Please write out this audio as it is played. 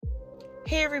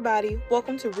Hey everybody,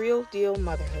 welcome to Real Deal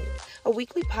Motherhood, a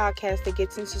weekly podcast that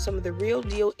gets into some of the real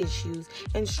deal issues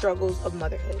and struggles of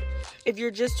motherhood. If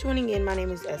you're just tuning in, my name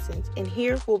is Essence, and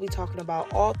here we'll be talking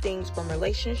about all things from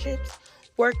relationships,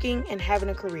 working, and having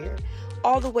a career,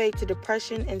 all the way to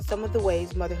depression and some of the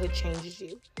ways motherhood changes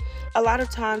you. A lot of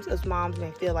times us moms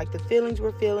may feel like the feelings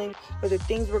we're feeling or the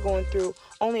things we're going through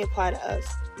only apply to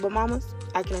us. But mamas,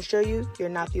 I can assure you, you're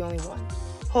not the only one.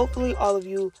 Hopefully all of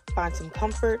you find some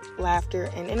comfort, laughter,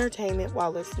 and entertainment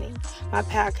while listening. My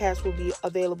podcast will be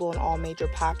available on all major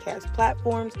podcast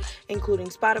platforms, including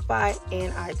Spotify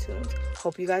and iTunes.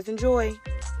 Hope you guys enjoy.